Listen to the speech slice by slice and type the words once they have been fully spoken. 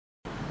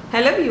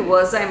Hello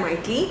viewers, I am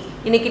Maitli.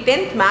 இன்னைக்கு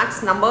 10th Maths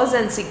Numbers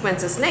and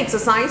Sequences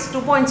exercise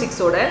 2.6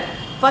 ஓட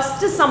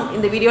first sum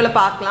இந்த வீடியோல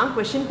பார்க்கலாம்.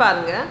 Question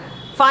பாருங்க.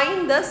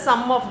 Find the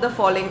sum of the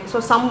following. So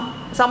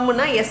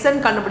sumனா SN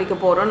கண்டுபிடிக்க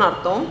போறோம்னு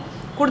அர்த்தம்.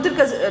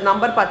 கொடுத்திருக்க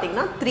நம்பர்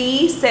பாத்தீங்கன்னா 3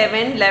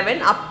 7 11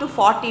 up to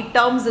 40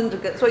 terms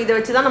இருக்கு. So இத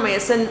வச்சு தான் நம்ம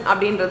SN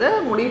அப்படிங்கறத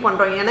முடிவு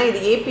பண்றோம். ஏனா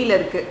இது AP ல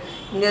இருக்கு.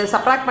 இங்க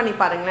சப்ட்ராக்ட் பண்ணி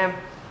பாருங்களேன்.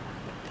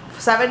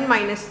 7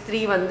 minus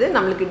 3 வந்து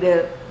நமக்கு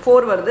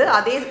 4 வருது.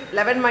 அதே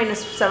 11 minus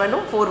 7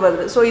 உம் 4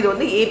 வருது. ஸோ இது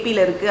வந்து AP ல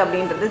இருக்கு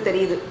அப்படின்றது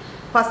தெரியுது.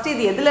 ஃபர்ஸ்ட்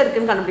இது எதில்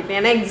இருக்குன்னு கண்டுபிடிக்கணும்.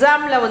 ஏன்னா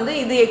எக்ஸாமில் வந்து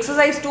இது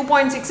எக்ஸசைஸ்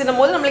 2.6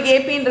 போது நம்மளுக்கு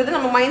ஏபின்றது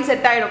நம்ம மைண்ட்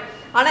செட் ஆகிடும்.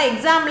 ஆனால்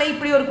எக்ஸாமில்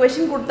இப்படி ஒரு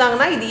கொஷின்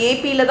கொடுத்தாங்கன்னா இது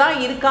ஏபியில் தான்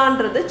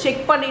இருக்கான்றது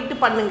செக் பண்ணிட்டு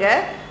பண்ணுங்க.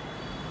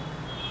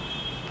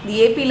 இது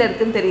ஏபியில்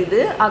இருக்குன்னு தெரியுது.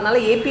 அதனால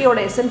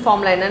ஏபியோட எஸ்என்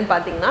ஃபார்முலா என்னன்னு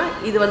பார்த்தீங்கன்னா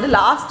இது வந்து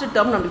லாஸ்ட்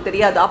டேர்ம் நமக்கு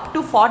தெரியாது. அப்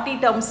டு 40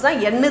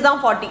 டேர்ம்ஸ்னால் எண்ணு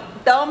தான் 40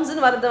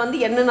 டேர்ம்ஸ்னு வர்றது வந்து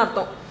என்னன்னு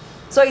அர்த்தம்.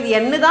 ஸோ இது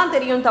என்ன தான்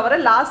தெரியும் தவிர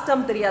லாஸ்ட்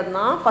டேர்ம்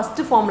தெரியாதுன்னா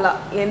first formula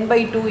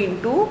n/2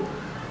 into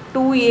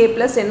 2a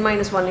 + n -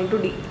 1 ×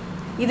 d.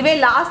 இதுவே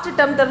லாஸ்ட்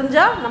டேர்ம்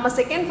தெரிஞ்சால் நம்ம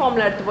செகண்ட்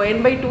ஃபார்முலா எடுத்துப்போம்.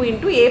 n/2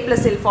 into a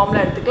 + l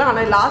formula எடுத்துக்கலாம்.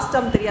 ஆனால் லாஸ்ட்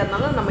டேர்ம்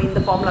தெரியாதனால நம்ம இந்த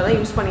ஃபார்முலா தான்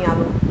யூஸ் பண்ணி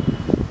ஆகணும்.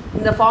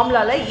 இந்த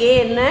ஃபார்முலாவில் a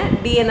என்ன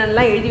d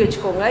என்னலாம் எழுதி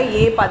வச்சுக்கோங்க.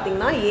 a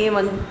பார்த்தீங்கன்னா a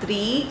வந்து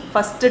 3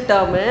 first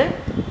term,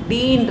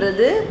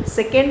 dன்றது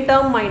second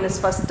term minus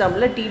first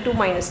டேர்மில்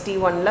t2 -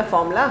 t1ல்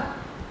ஃபார்முலா.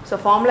 ஸோ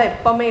ஃபார்முலா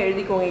எப்போவுமே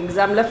எழுதிக்கோங்க.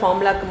 எக்ஸாமில்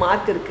ஃபார்முலாவுக்கு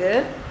மார்க் இருக்குது.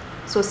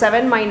 ஸோ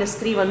 7 -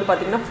 3 வந்து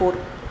பார்த்திங்கன்னா 4.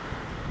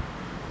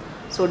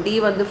 ஸோ டி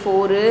வந்து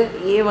 4,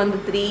 ஏ வந்து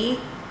 3,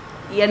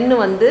 n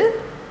வந்து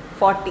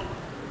 40.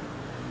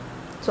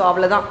 ஸோ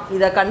அவ்வளோதான்.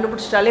 இதை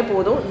கண்டுபிடிச்சிட்டாலே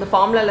போதும். இந்த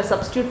ஃபார்முலாவில்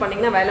சப்ஸ்டியூட்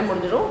பண்ணிங்கன்னா வேலை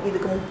முடிஞ்சிடும்.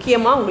 இதுக்கு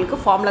முக்கியமாக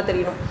உங்களுக்கு ஃபார்முலா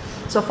தெரியணும்.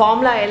 ஸோ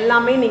ஃபார்முலா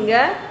எல்லாமே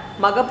நீங்கள்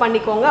மகப்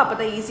பண்ணிக்கோங்க. அப்போ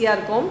தான் ஈஸியாக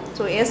இருக்கும்.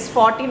 ஸோ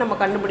S40 நம்ம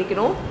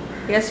கண்டுபிடிக்கணும்.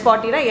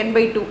 S40னா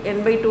n/2.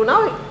 n/2னா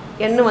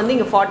n வந்து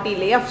இங்கே 40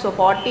 இல்லையா. ஸோ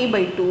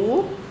 40/2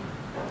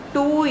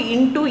 2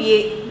 இன்ட்டு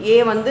ஏ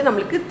வந்து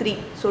நம்மளுக்கு 3.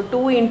 ஸோ 2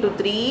 ×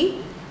 3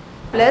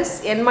 ப்ளஸ்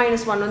n -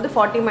 1 வந்து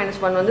 40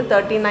 - 1 வந்து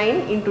 39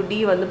 இன்ட்டு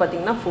d வந்து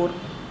பார்த்திங்கன்னா 4.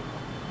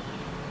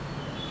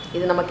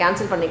 இது நம்ம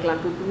கேன்சல்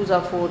பண்ணிக்கலாம். 2 2s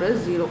are 4 is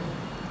 0.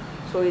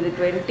 ஸோ இது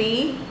 20,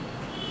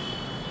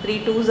 3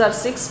 2s are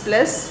 6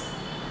 plus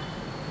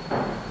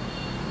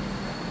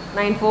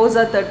 9 4s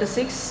are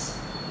 36,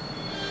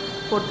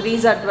 4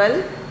 3s are 12,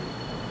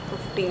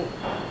 15.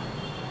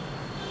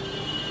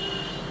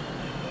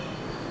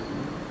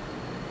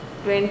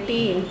 20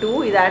 into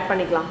இது ஆட்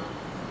பண்ணிக்கலாம்.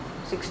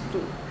 6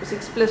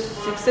 +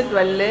 6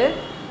 12.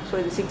 ஸோ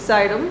இது 6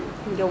 ஆகிடும்.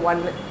 இங்கே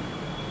 1.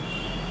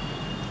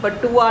 இப்போ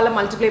 2ஆல்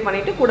மல்டிப்ளை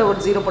பண்ணிவிட்டு கூட ஒரு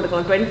 0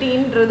 போட்டுக்கலாம்.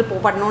 20ன்றது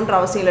பண்ணணுன்ற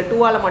அவசியம் இல்லை.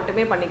 2ஆல்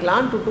மட்டுமே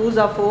பண்ணிக்கலாம். 2 2s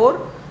are 4,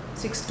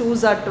 6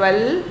 2s are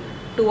 12,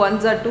 2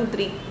 1s are 2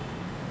 3.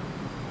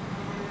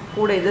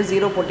 கூட இது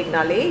 0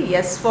 போட்டிங்கனாலே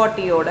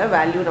S40யோட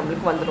வேல்யூ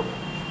நம்மளுக்கு வந்துடும்.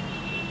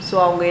 ஸோ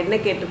அவங்க என்ன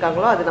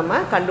கேட்டிருக்காங்களோ அது நம்ம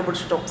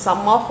கண்டுபிடிச்சிட்டோம்.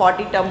 சம் ஆஃப்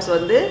 40 டேர்ம்ஸ்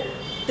வந்து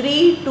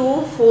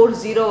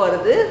 3240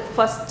 வருது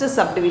ஃபஸ்ட்டு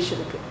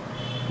சப்டிவிஷனுக்கு.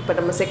 இப்போ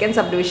நம்ம செகண்ட்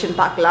சப்டிவிஷன்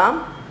பார்க்கலாம்.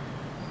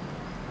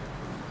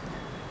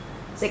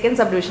 செகண்ட்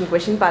சப்டிவிஷன்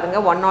கொஷின்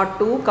பாருங்கள்.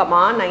 102,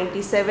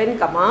 97,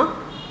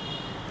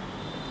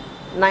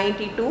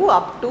 92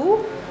 அப் டு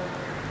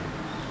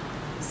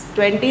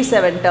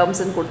 27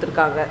 டேர்ம்ஸ்ன்னு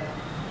கொடுத்துருக்காங்க.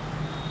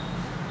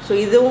 ஸோ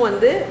இதுவும்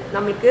வந்து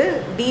நம்மளுக்கு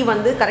டி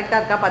வந்து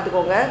கரெக்டாக இருக்கா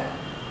பார்த்துக்கோங்க.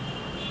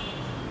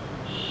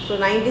 ஸோ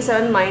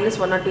 97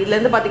 - 102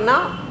 இதுலேருந்து பார்த்தீங்கன்னா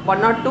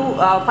 102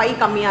 5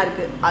 கம்மியாக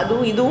இருக்குது.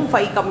 இதுவும்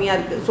 5 கம்மியாக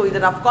இருக்குது. ஸோ இது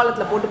ரஃப்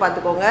காலத்தில் போட்டு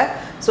பார்த்துக்கோங்க.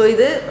 ஸோ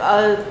இது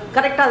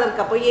கரெக்டாக தான்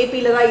இருக்குது. அப்போ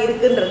ஏபியில் தான்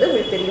இருக்குன்றது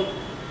உங்களுக்கு தெரியும்.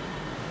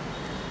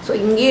 ஸோ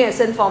இங்கேயும்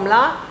எஸ்என்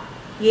ஃபார்முலா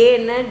ஏ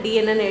என்ன டி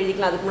என்னன்னு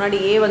எழுதிக்கலாம். அதுக்கு முன்னாடி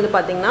ஏ வந்து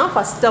பார்த்தீங்கன்னா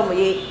ஃபஸ்ட் டேர்ம்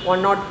ஏ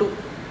 102,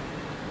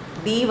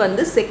 டி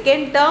வந்து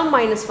second term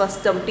minus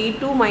first term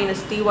t2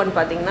 - t1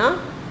 பார்த்தீங்கன்னா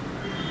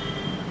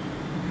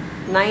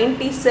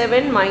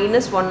 97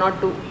 -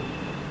 102.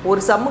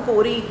 ஒரு சம்முக்கு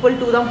ஒரு ஈக்குவல்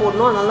டு தான்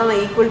போடணும். அதனால தான்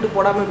நான் ஈக்குவல் டு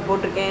போடாமல் இப்படி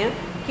போட்டிருக்கேன்.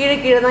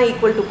 கீழே தான்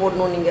ஈக்குவல் டு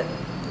போடணும் நீங்கள்.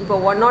 இப்போ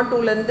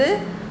 102லேருந்து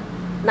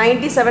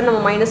 97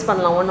 நம்ம மைனஸ்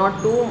பண்ணலாம்.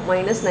 102 -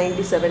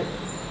 97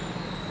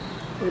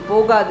 இது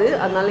போகாது.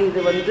 அதனால் இது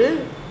வந்து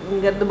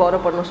இங்கேருந்து பாரோ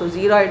பண்ணணும். ஸோ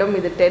 0 ஆகிடும்.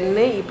 இது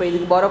 10. இப்போ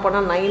இதுக்கு பாரோ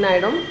பண்ணால் 9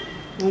 ஆகிடும்.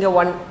 இங்கே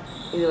 1.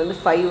 இது வந்து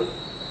 5.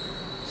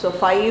 So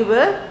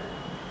 5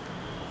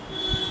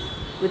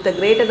 with a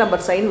greater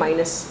number sign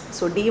minus.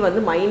 So D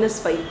வந்து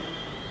 -5.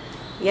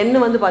 n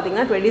வந்து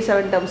பார்த்தீங்கன்னா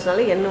 27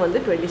 டேர்ம்ஸ்னால n வந்து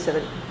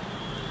 27.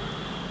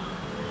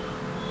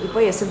 இப்போ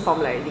எஸ்என்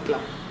ஃபார்முலா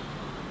எழுதிக்கலாம்.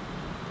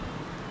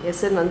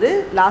 எஸ்என் வந்து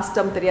லாஸ்ட்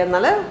டேர்ம்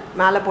தெரியாதனால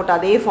மேலே போட்ட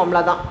அதே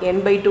ஃபார்முலா தான்.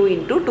 n/2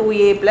 into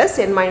 2a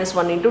 + n -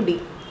 1 × d.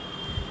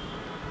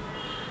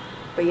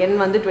 இப்போ n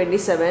வந்து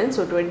 27.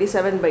 ஸோ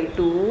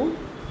 27/2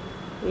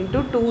 இன்ட்டு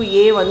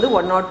 2a வந்து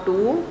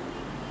 102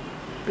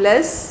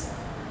 ப்ளஸ்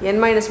n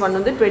 - 1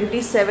 வந்து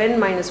 27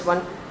 -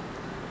 1.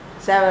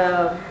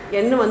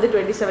 n வந்து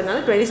 27னால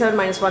 27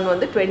 - 1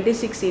 வந்து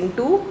 26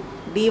 இன்ட்டு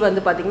d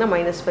வந்து பார்த்திங்கன்னா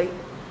 -5.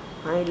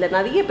 இதில்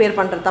நிறைய பேர்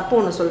பண்ணுற தப்பு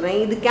ஒன்று சொல்கிறேன்.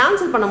 இது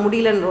கேன்சல் பண்ண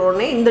முடியலன்ற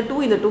உடனே இந்த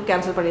 2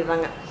 கேன்சல்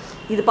பண்ணிடுறாங்க.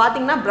 இது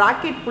பார்த்தீங்கன்னா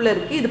ப்ராக்கெட்குள்ளே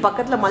இருக்குது, இது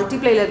பக்கத்தில்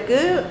மல்டிப்ளையில்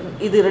இருக்குது,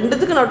 இது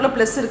ரெண்டுத்துக்கு நடுவில்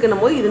ப்ளஸ்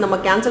இருக்குன்னும் போது இது நம்ம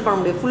கேன்சல் பண்ண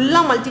முடியும்.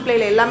 ஃபுல்லாக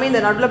மல்டிப்ளையில் எல்லாமே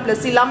இந்த நடுவில்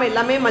ப்ளஸ் இல்லாமல்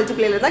எல்லாமே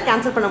மல்டிப்ளையில் தான்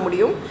கேன்சல் பண்ண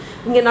முடியும்.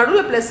 இங்கே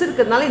நடுவில் ப்ளஸ்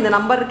இருக்கிறதுனால இந்த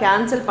நம்பர்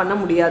கேன்சல் பண்ண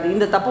முடியாது.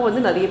 இந்த தப்பு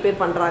வந்து நிறைய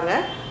பேர் பண்ணுறாங்க.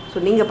 ஸோ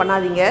நீங்கள்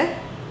பண்ணாதீங்க.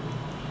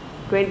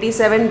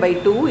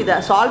 27/2 இதை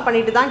சால்வ்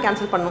பண்ணிவிட்டு தான்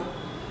கேன்சல் பண்ணணும்.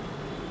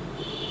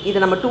 இதை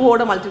நம்ம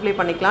 2ஓட மல்டிப்ளை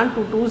பண்ணிக்கலாம்.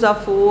 2 2s are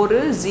 4,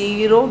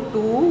 0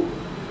 2,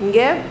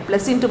 இங்கே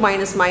plus into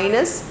minus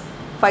minus,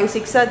 5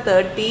 6 are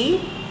 30,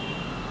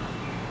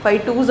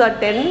 5 2s are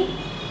 10,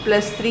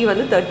 plus 3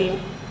 வந்து 13.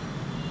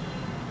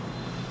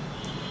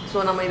 ஸோ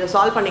நம்ம இதை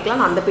சால்வ்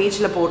பண்ணிக்கலாம். நான் அந்த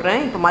பேஜில்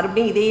போடுறேன். இப்போ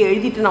மறுபடியும் இதே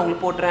எழுதிட்டு நான்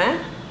உங்களுக்கு போடுறேன்.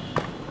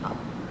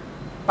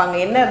 இப்போ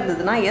அங்கே என்ன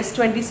இருந்ததுன்னா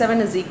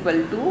S27 is equal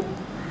to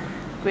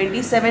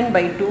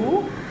 27/2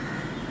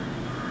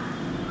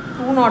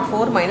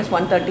 204 minus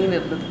 113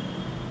 இருந்தது.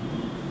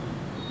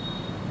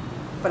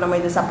 இப்போ நம்ம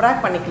இதை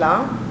சப்ராக்ட்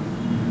பண்ணிக்கலாம்.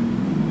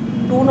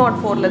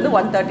 204லேருந்து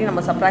 130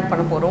 நம்ம சப்ராக்ட்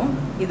பண்ண போகிறோம்.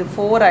 இது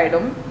 4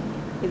 ஆகிடும்,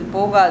 இது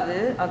போகாது,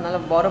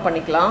 அதனால் பாரோ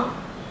பண்ணிக்கலாம்.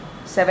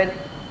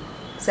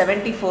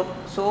 74.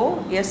 So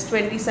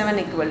S27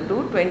 equal to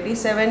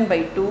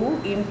 27/2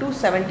 into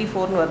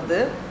 74ன்னு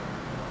வருது.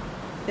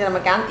 இதை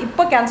நம்ம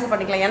இப்போ கேன்சல்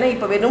பண்ணிக்கலாம். ஏன்னா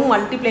இப்போ வெறும்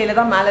மல்டிப்ளையில்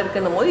தான் மேலே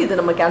இருக்குன்னும் போது இதை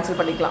நம்ம கேன்சல்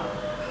பண்ணிக்கலாம்.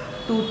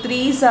 2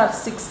 3s are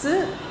 6,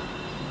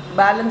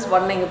 பேலன்ஸ்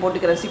 1 இங்கே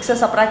போட்டுக்கிறேன்.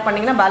 6 சப்ராக்ட்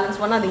பண்ணிங்கன்னா பேலன்ஸ்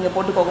 1 அது இங்கே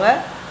போட்டுக்கோங்க.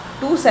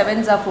 2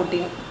 7s are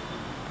 14.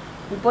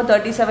 இப்போ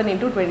 37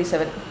 into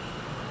 27.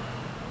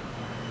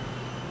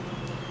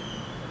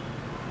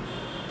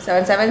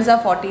 7 7s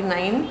are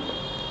 49.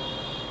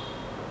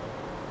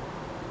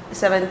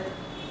 7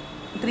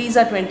 3s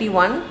are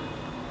 21,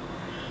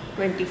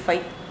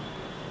 25.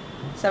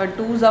 7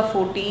 2s are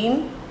 14,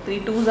 3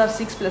 2s are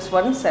 6 plus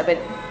 1 7.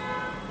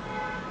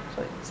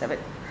 Sorry, 7.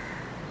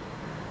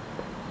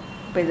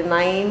 இப்போ இது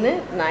 9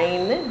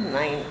 9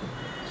 9.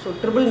 ஸோ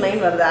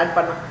 999 வருது ஆட்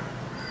பண்ணோம்.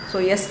 So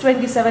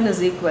S27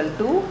 is equal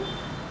to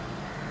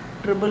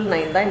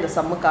 999 தான் இந்த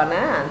சம்முக்கான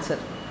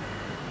ஆன்சர்.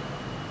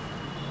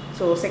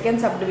 ஸோ செகண்ட்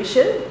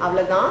சப்டிவிஷன்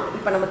அவ்வளோதான்.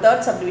 இப்போ நம்ம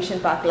தேர்ட்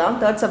சப்டிவிஷன் பார்க்கலாம்.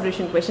 தேர்ட்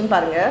சப்டிவிஷன் கொஷின்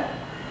பாருங்கள்.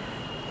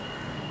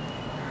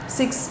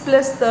 6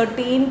 plus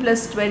 13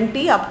 plus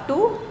 20 up to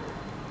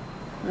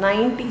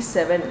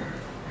 97.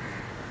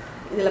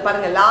 இதில்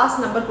பாருங்கள்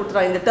லாஸ்ட் நம்பர்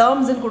கொடுத்துருவோம். இந்த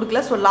டேர்ம்ஸ்ன்னு கொடுக்கல.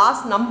 ஸோ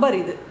லாஸ்ட் நம்பர்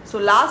இது. ஸோ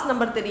லாஸ்ட்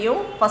நம்பர்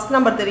தெரியும், ஃபஸ்ட்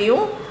நம்பர்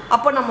தெரியும்.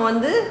 அப்போ நம்ம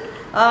வந்து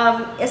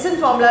எஸ்என்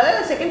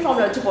ஃபார்முலாவில் செகண்ட்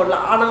ஃபார்முலா வச்சு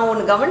போடலாம். ஆனால்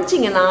ஒன்று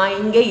கவனிச்சிங்கன்னா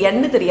இங்கே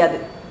என்ன தெரியாது.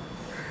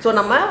 ஸோ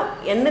நம்ம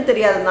என்ன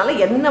தெரியாததுனால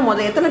என்ன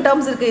எத்தனை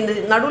டேர்ம்ஸ் இருக்குது, இந்த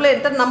நடுவில்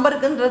எத்தனை நம்பர்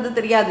இருக்குன்றது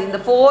தெரியாது. இந்த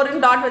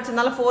 4ன்னு டாட்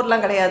வச்சதுனால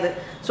 4லாம் கிடையாது.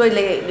 ஸோ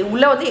இதில்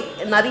உள்ளே வந்து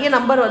நிறைய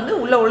நம்பர் வந்து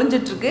உள்ளே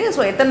ஒளிஞ்சிட்ருக்கு.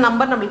 ஸோ எத்தனை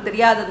நம்பர் நம்மளுக்கு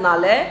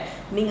தெரியாததுனால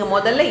நீங்கள்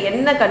முதல்ல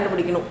என்ன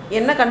கண்டுபிடிக்கணும்.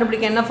 என்ன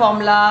கண்டுபிடிக்க என்ன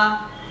formula?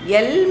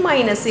 L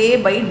minus A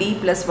by D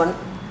plus 1.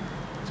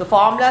 So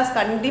formulas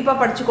கண்டிப்பாக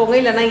படிச்சுக்கோங்க,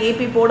 இல்லைனா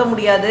ஏபி போட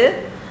முடியாது.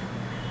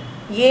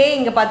 ஏ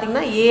இங்கே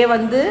பார்த்தீங்கன்னா ஏ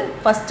வந்து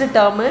ஃபஸ்ட்டு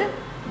டேர்மு,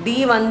 டி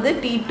வந்து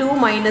T2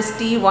 minus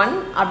T1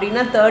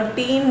 அப்படின்னா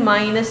 13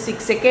 minus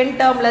 6 செகண்ட்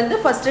டேர்ம்லேருந்து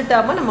ஃபஸ்ட்டு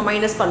டேர்மை நம்ம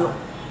மைனஸ் பண்ணோம்.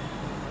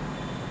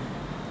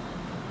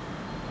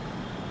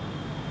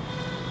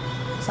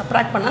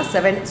 சப்ராக்ட் பண்ணால்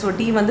 7. ஸோ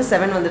டி வந்து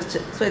 7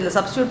 வந்துருச்சு. ஸோ இதில்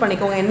சப்ஸ்டியூட்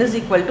பண்ணிக்கோங்க. n is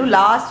equal to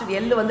last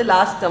L வந்து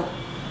லாஸ்ட் டேர்ம்,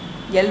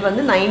 எல்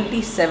வந்து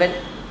 97.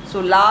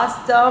 So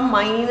last term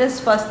minus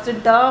first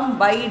term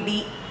by D,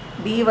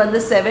 D வந்து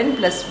 7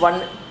 + 1.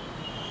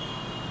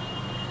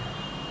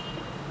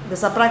 இதை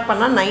சப்ராக்ட்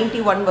பண்ணால்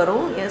 91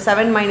 வரும்.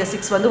 7 -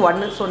 6 வந்து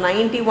 1. ஸோ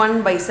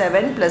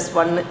 91/7 +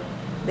 1.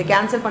 இதை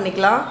கேன்சல்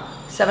பண்ணிக்கலாம்.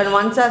 7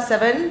 1s are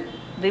 7,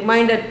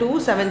 reminder 2,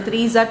 7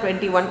 3s are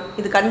 21.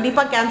 இது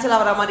கண்டிப்பாக கேன்சல்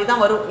ஆகிற மாதிரி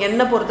தான் வரும்.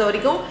 என்னை பொறுத்த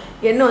வரைக்கும்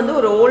என்ன வந்து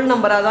ஒரு ஓல்டு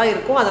நம்பராக தான்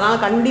இருக்கும், அதனால்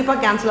கண்டிப்பாக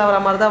கேன்சல்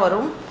ஆகிற மாதிரி தான்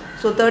வரும்.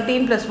 ஸோ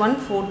 13 + 1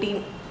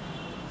 14.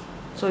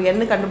 ஸோ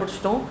என்ன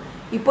கண்டுபிடிச்சிட்டோம்.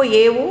 இப்போ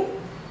ஏவும்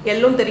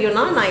எல்லும்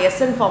தெரியும்னா நான்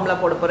எஸ்என் ஃபார்முலா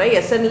போட போகிறேன்.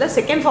 எஸ்என்னில்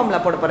செகண்ட் ஃபார்முலா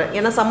போட போகிறேன்.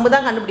 ஏன்னா சம்மு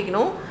தான்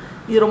கண்டுபிடிக்கணும்.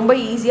 இது ரொம்ப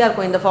ஈஸியாக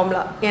இருக்கும் இந்த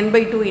ஃபார்முலா.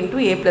 n/2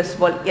 × a +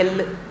 12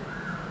 L.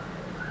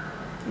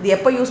 இது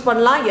எப்போ யூஸ்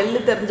பண்ணலாம்?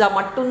 எல் தெரிஞ்சால்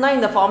மட்டும்தான்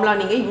இந்த ஃபார்முலா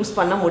நீங்கள் யூஸ்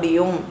பண்ண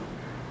முடியும்.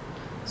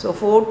 ஸோ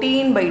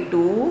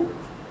 14/2,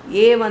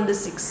 a வந்து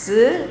 6,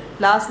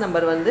 லாஸ்ட்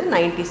நம்பர் வந்து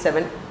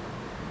 97.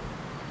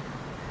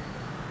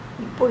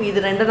 இப்போ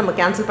இது ரெண்டும் நம்ம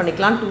கேன்சல்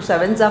பண்ணிக்கலாம். 2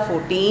 7s are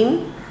 14.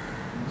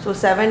 ஸோ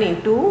 7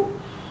 into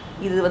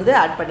இது வந்து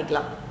ஆட்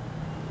பண்ணிக்கலாம்.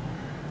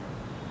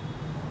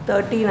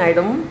 13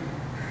 ஆகிடும்.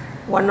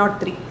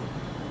 103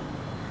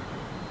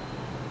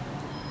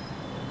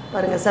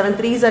 பாருங்கள். 7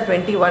 3s are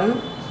 21,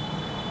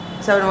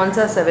 7 1s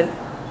are 7.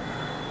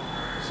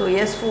 So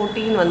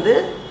S14 வந்து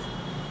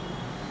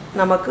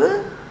நமக்கு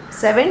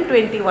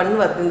 721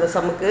 வருது இந்த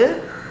சம்முக்கு.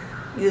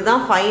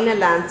 இதுதான்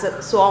ஃபைனல் ஆன்சர்.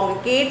 ஸோ அவங்க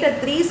கேட்ட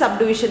 3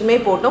 சப்டிவிஷனுமே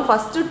போட்டோம்.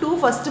 ஃபஸ்ட்டு 2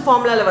 ஃபஸ்ட்டு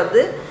ஃபார்முலாவில்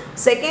வருது.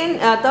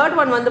 தேர்ட்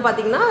ஒன் வந்து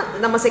பார்த்திங்கன்னா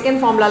நம்ம செகண்ட்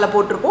ஃபார்முலாவில்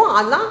போட்டிருக்கோம்.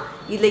 அதெல்லாம்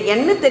இதில்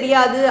என்ன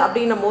தெரியாது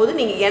அப்படின்னும் போது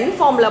நீங்கள் என்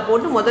ஃபார்முலா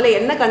போட்டு முதல்ல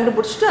என்ன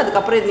கண்டுபிடிச்சிட்டு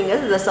அதுக்கப்புறம்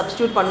நீங்கள் இதை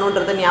சப்ஸ்டியூட்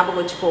பண்ணுன்றதை ஞாபகம்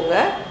வச்சுக்கோங்க.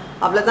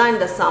 அவ்வளோதான்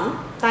இந்த சம்.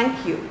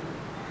 தேங்க்யூ.